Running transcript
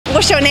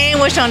What's your name?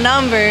 What's your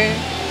number?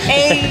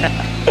 Hey.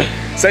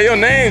 Say your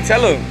name.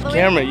 Tell him.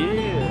 Camera,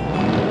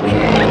 yeah.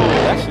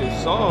 That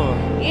shit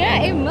soft.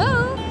 Yeah, it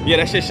moves. Yeah,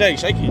 that shit shake.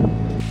 Shake it.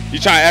 You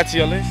trying to add to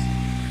your list?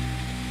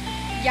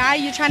 Yeah,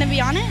 you trying to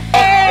be on it?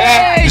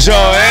 Hey,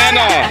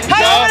 Joanna.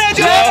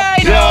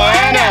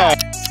 Joanna.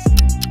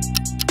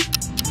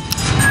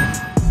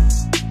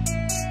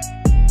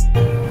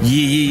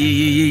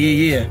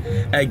 Yeah.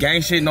 Hey,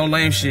 gang shit, no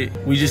lame shit.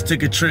 We just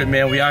took a trip,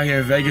 man. We out here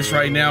in Vegas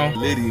right now.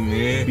 Liddy,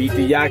 man. Beat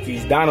the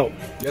Yankees. Donald,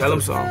 tell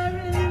him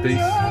something.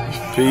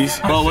 Peace.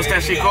 Bro, what's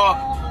that shit called?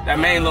 That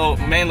main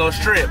little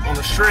strip, on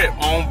the strip,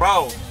 on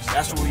bro.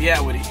 That's where we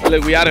at with it.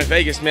 Look, we out in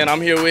Vegas, man. I'm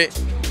here with...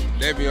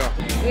 There we are.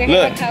 We're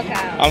here with Coco.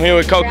 I'm here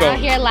with Coco. We're out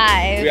here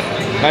live.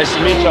 Nice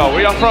to meet y'all.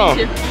 Where y'all from?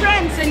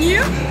 Friends, and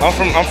you? I'm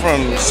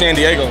from San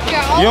Diego.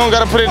 You don't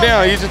gotta put it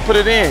down. You just put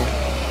it in.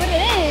 Put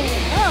it in.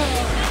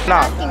 Oh. Nah.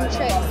 Asking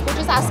tricks. We're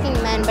just asking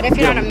men, but if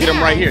you're not a man. Get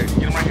him right here.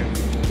 Get him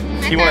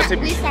right here.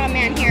 We saw a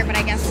man here, but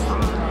I guess.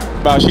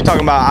 Bro, she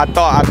talking about I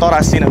thought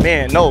I seen a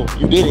man. No,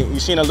 you didn't. You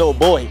seen a little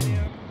boy.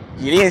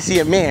 You didn't see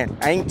a man.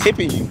 I ain't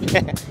tipping you.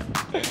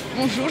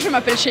 Bonjour, je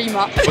m'appelle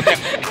Sheima.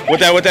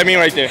 What that mean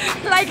right there?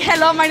 Like,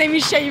 hello, my name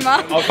is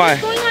Sheima. Oh, fine.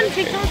 What's going on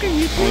TikTok and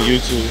YouTube? On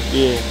YouTube,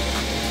 yeah.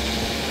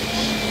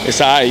 It's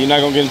alright. You're not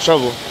gonna get in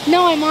trouble.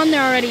 No, I'm on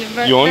there already.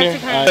 But You on there?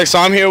 Right. So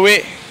I'm here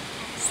with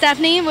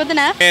Stephanie with an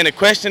F. And the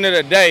question of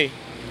the day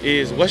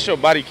is, what's your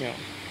body count?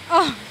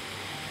 Oh,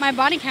 my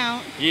body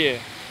count. Yeah.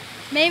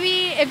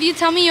 Maybe if you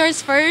tell me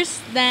yours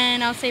first,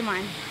 then I'll say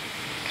mine.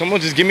 Come on,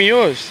 just give me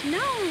yours. No.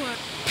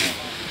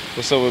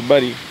 What's up with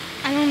Buddy?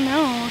 I don't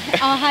know.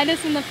 I'll hide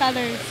us in the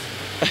feathers.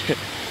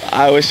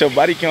 What's your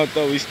body count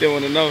though? We still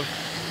want to know.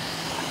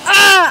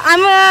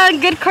 I'm a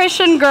good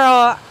Christian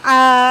girl.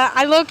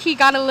 I low-key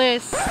got a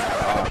list.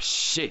 Oh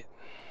shit.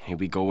 Here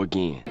we go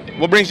again.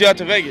 What brings you out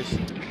to Vegas?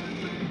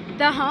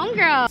 The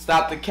homegirl.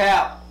 Stop the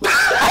cap. The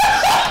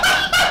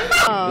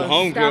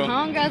homegirl. The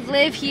homegirls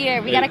live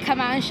here. We gotta come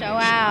out and show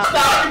out.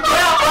 Stop the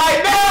cap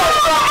right now.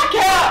 Stop the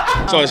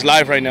cap. So it's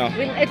live right now.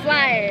 It's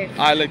live.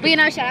 Alright, look. But you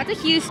know, shout out to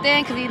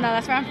Houston, because you know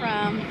that's where I'm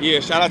from. Yeah,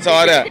 shout out to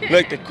all that.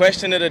 Look, the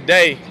question of the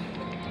day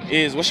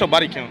is, what's your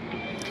body count?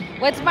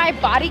 What's my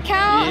body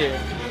count? Yeah.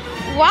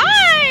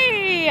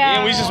 Why?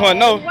 Yeah, we just want to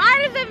know.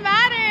 Why does it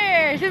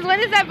matter? Since when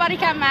does that body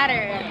count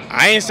matter?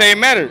 I ain't say it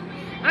mattered.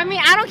 I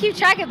mean, I don't keep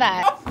track of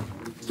that.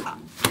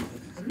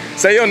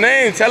 Say your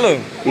name, tell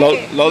him.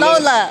 Lola. Lola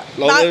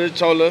the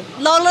Chola.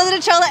 Lola the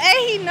Chola.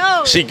 Hey, he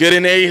knows. She good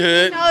in every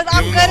hood. He knows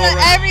I'm good in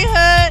every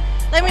hood.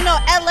 Let me know,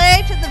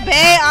 LA to the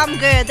Bay, I'm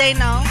good. They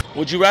know.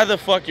 Would you rather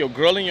fuck your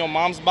girl in your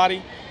mom's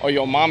body or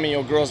your mom in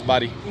your girl's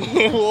body?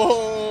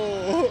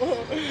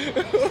 Whoa.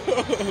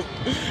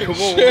 Come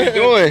on, what we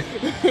doing?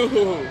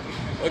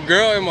 A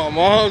girl in my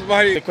mom's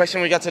body. The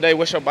question we got today,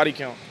 what's your body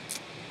count?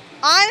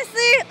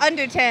 Honestly,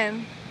 under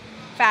 10.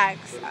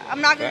 Facts. I'm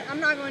not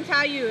gonna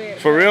tell you it.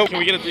 For real? Can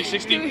we get a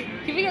 360?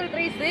 Can we get a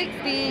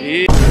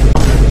 360?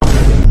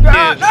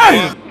 Yeah.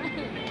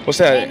 What's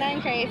that? Ain't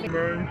nothing crazy.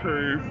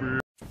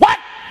 What?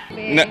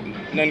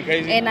 Nothing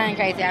crazy? Ain't nothing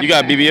crazy. You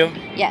got a BBL?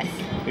 Yes.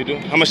 You do?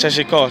 How much that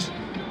shit cost?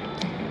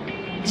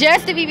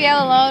 Just the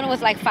BBL alone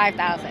was like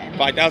 5,000.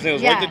 5,000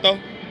 was worth it though?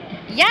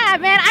 Yeah,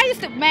 man.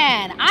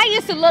 I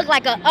used to look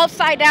like an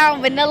upside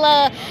down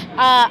vanilla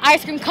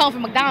ice cream cone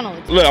from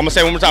McDonald's. Look, I'm gonna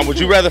say it one more time. Would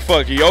you rather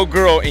fuck your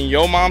girl in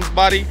your mom's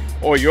body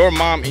or your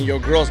mom in your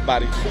girl's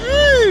body?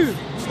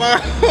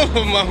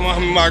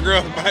 my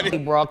girl's body. Hey,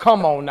 bro,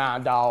 come on now,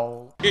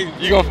 dog. You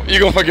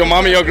gonna fuck your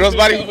mom in your girl's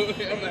body?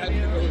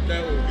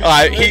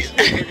 Alright,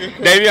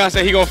 Davion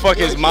said he gonna fuck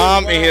his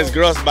mom in his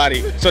girl's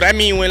body. So that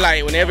mean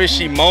whenever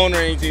she moan or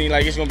anything,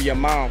 like it's gonna be your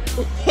mom.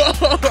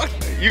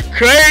 You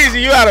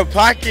crazy, you out of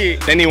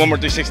pocket. They need one more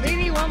 360. They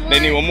need one more. They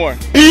need one more.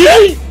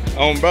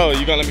 Bro,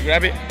 you gonna let me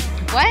grab it?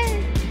 What?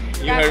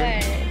 You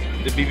heard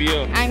the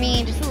BBL. I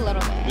mean, just a little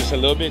bit. Just a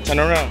little bit? Turn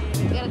around.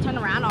 You gotta turn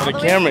around all For the the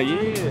way. camera,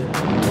 yeah.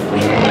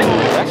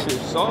 That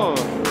shit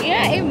soft.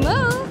 Yeah, it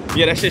moves.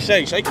 Yeah, that shit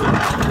shake. Shake it.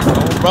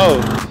 Oh,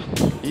 bro.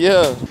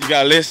 Yeah. You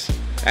got a list?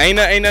 Ain't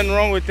nothing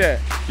wrong with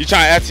that. You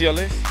trying to add to your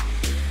list?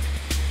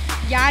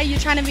 Yeah, you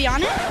trying to be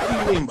on it? What do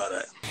you mean by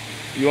that?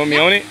 You want me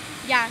on it?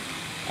 Yeah.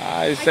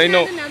 I say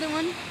no. Another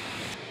one.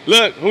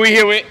 Look, who we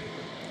here with?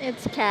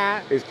 It's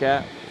Cat. It's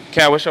Cat.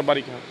 Cat, what's your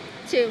body count?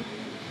 2.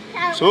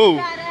 Cat, Two.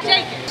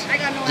 Shake it. I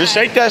got no Just ass.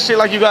 shake that shit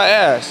like you got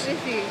ass.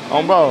 Let's see.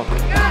 Bro.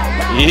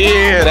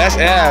 Yeah, that's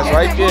ass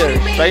right there.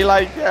 Stay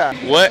like that.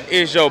 What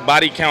is your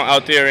body count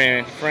out there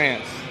in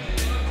France?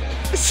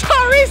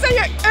 Sorry, say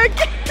your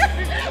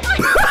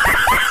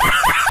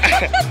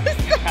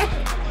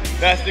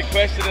That's the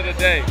question of the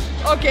day.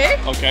 Okay.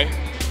 Okay.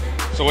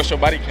 So what's your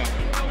body count?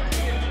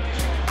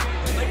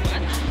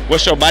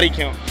 What's your body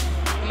count?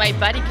 My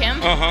body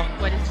count? Uh-huh.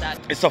 What is that?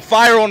 It's a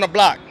fire on the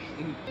block.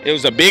 It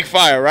was a big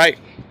fire, right?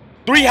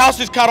 3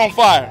 houses caught on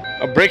fire.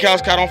 A brick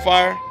house caught on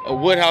fire, a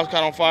wood house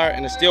caught on fire,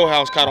 and a steel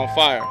house caught on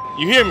fire.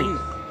 You hear me?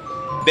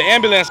 The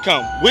ambulance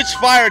come. Which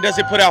fire does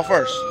it put out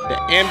first? The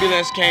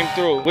ambulance came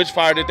through. Which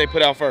fire did they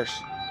put out first?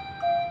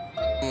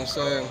 I'm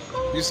saying,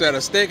 you said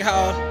a steak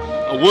house?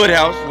 a wood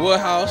house, Wood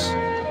house.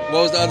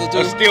 What was the other two?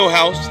 a steel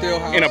house, Steel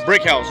house. and a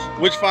brick house.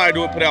 Which fire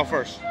do it put out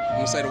first? I'm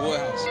gonna say the wood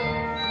house.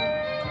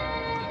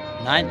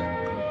 Neither.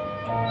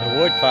 The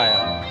wood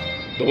fire.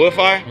 The wood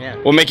fire? Yeah.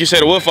 What make you say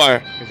the wood fire?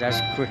 Because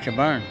that's quick to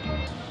burn.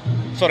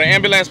 So the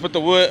ambulance put the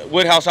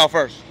wood house out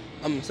first.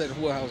 I'm gonna say the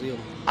wood house. Yeah.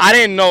 I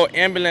didn't know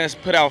ambulance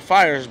put out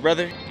fires,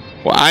 brother.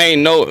 Well, I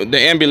ain't know the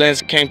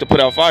ambulance came to put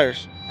out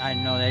fires. I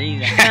didn't know that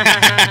either.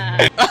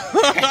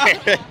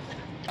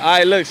 All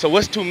right, look. So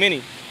what's too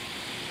many?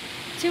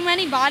 Too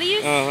many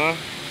bodies? I'm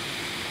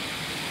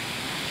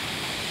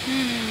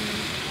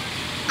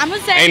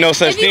gonna say. Ain't no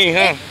such if you- thing,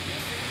 huh?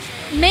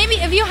 Maybe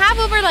if you have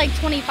over like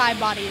 25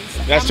 bodies.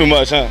 That's too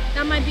much, huh?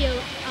 That might be a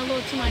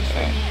little too much for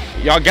me.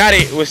 Y'all got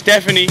it with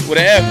Stephanie with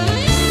an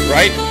F,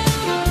 right?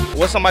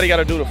 What somebody got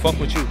to do to fuck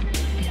with you?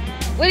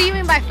 What do you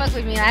mean by fuck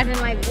with me? I've been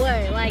like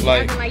what? Like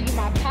Like- I've been like you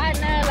my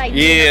partner? Like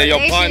Yeah, you your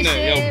partner,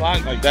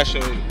 relationship? Like that's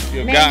your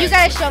Man, guy. you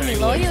gotta show me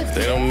loyalty.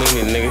 They don't mean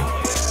it, nigga.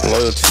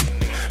 Loyalty.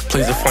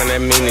 Please define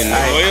that meaning.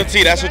 Nigga.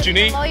 Loyalty, that's what you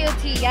need?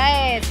 Loyalty,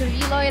 yes. Because if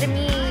you loyal to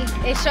me,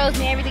 it shows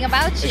me everything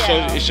about you.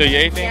 It show you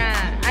everything?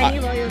 Yeah, I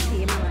need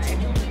loyalty in my life.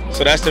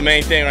 So that's the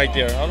main thing right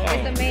there. Hold It's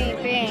on. the main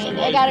thing.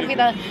 They gotta be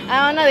the,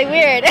 I don't know, they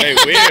weird. Hey,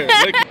 weird.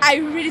 Look. I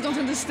really don't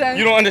understand.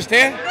 You don't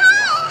understand? No!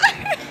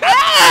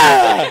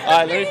 All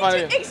right, let me find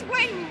it.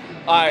 Explain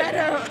All right.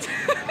 better. All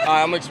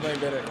right, I'm gonna explain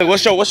better.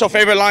 What's your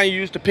favorite line you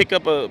use to pick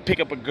up a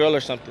girl or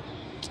something?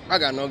 I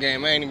got no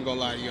game. I ain't even gonna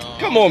lie to y'all.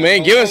 Come on,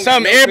 man, give us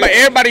something.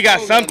 Everybody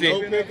got something.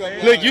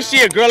 Look, you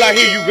see a girl out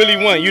here you really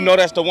want. You know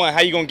that's the one. How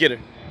you gonna get her?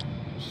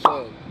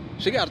 So,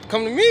 she gotta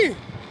come to me.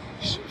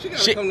 She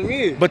gotta come to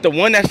me. But the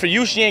one that's for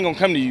you, she ain't gonna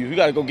come to you. You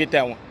gotta go get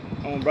that one.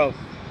 Come on, bro.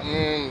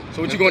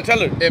 So what you gonna tell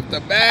her? If the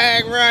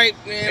bag right,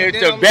 man. If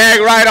the bag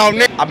right on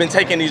it. I've been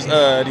taking these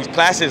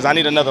classes. I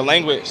need another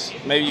language.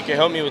 Maybe you can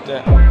help me with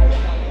that.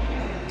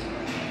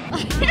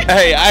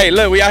 hey,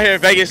 look, we out here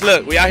in Vegas.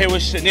 Look, we out here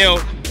with Chanel,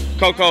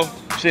 Coco,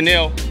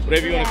 Chanel,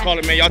 whatever you want to call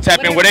it, man. Y'all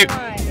tap in. Where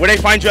they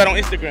find you at on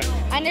Instagram?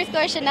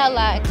 _Chanel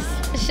Lux.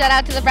 Shout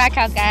out to the Brack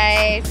House,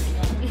 guys.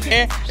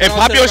 And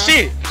pop your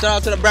shit. Shout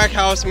out to the Brack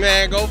House,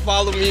 man. Go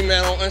follow me,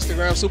 man, on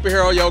Instagram.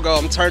 Superhero Yoga.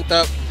 I'm turned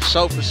up,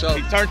 show for show.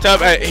 He turned up.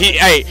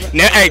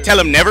 Tell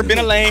him never been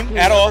a lame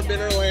at all. Been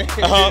her lane.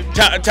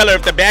 Tell her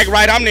if the bag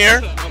right, I'm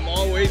there. I'm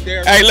always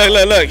there. Hey,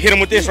 look. Hit him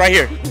with this right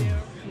here.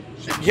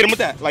 Hit him with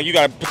that. Like you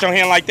gotta put your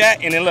hand like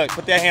that, and then look,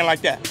 put that hand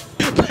like that.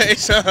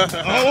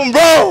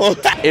 Bro.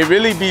 It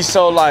really be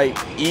so like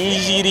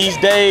easy these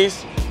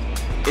days.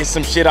 It's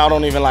some shit I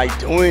don't even like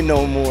doing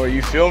no more.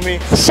 You feel me?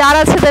 Shout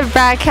out to the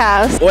Brack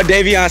House. What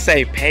Davion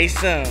say? Pay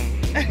some.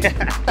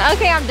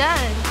 Okay, I'm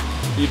done.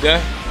 You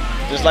done?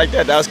 Just like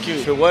that. That was cute.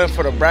 If it wasn't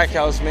for the Brack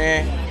House,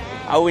 man,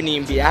 I wouldn't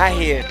even be out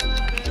here.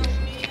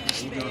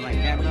 You doing like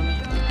that, brother?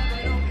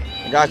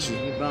 I got you.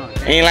 You bum.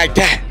 Ain't like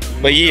that.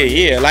 But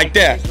yeah, like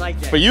that. It's like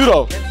that. For you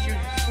though. Let's shoot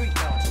the street,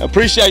 though.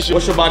 Appreciate you.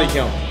 What's your body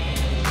count?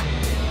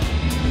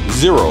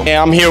 0.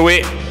 Yeah, I'm here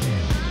with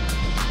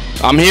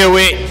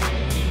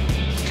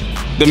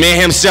the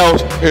man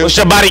himself. What's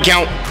your body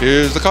count?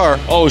 Here's the car.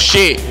 Oh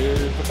shit. Here's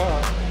the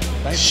car.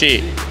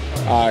 Shit.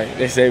 Alright,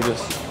 they saved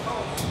us.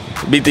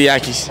 Beat the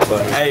Yankees.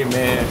 But hey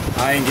man,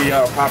 I ain't give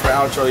y'all a proper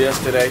outro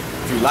yesterday.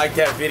 If you like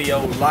that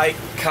video, like,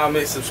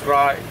 comment,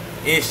 subscribe,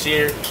 and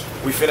share.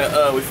 We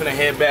finna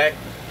head back.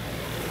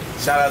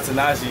 Shout out to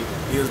Najee.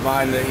 He was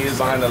behind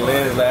the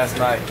lens last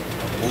night.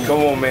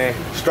 Come on, man.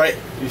 Straight.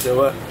 You said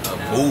what? A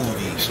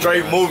movie.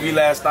 Straight movie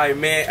last night,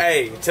 man.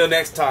 Hey, until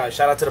next time.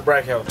 Shout out to the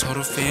Brack House.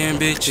 Total fan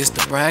bitch, it's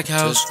the Brack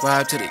House.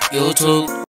 Subscribe to the YouTube.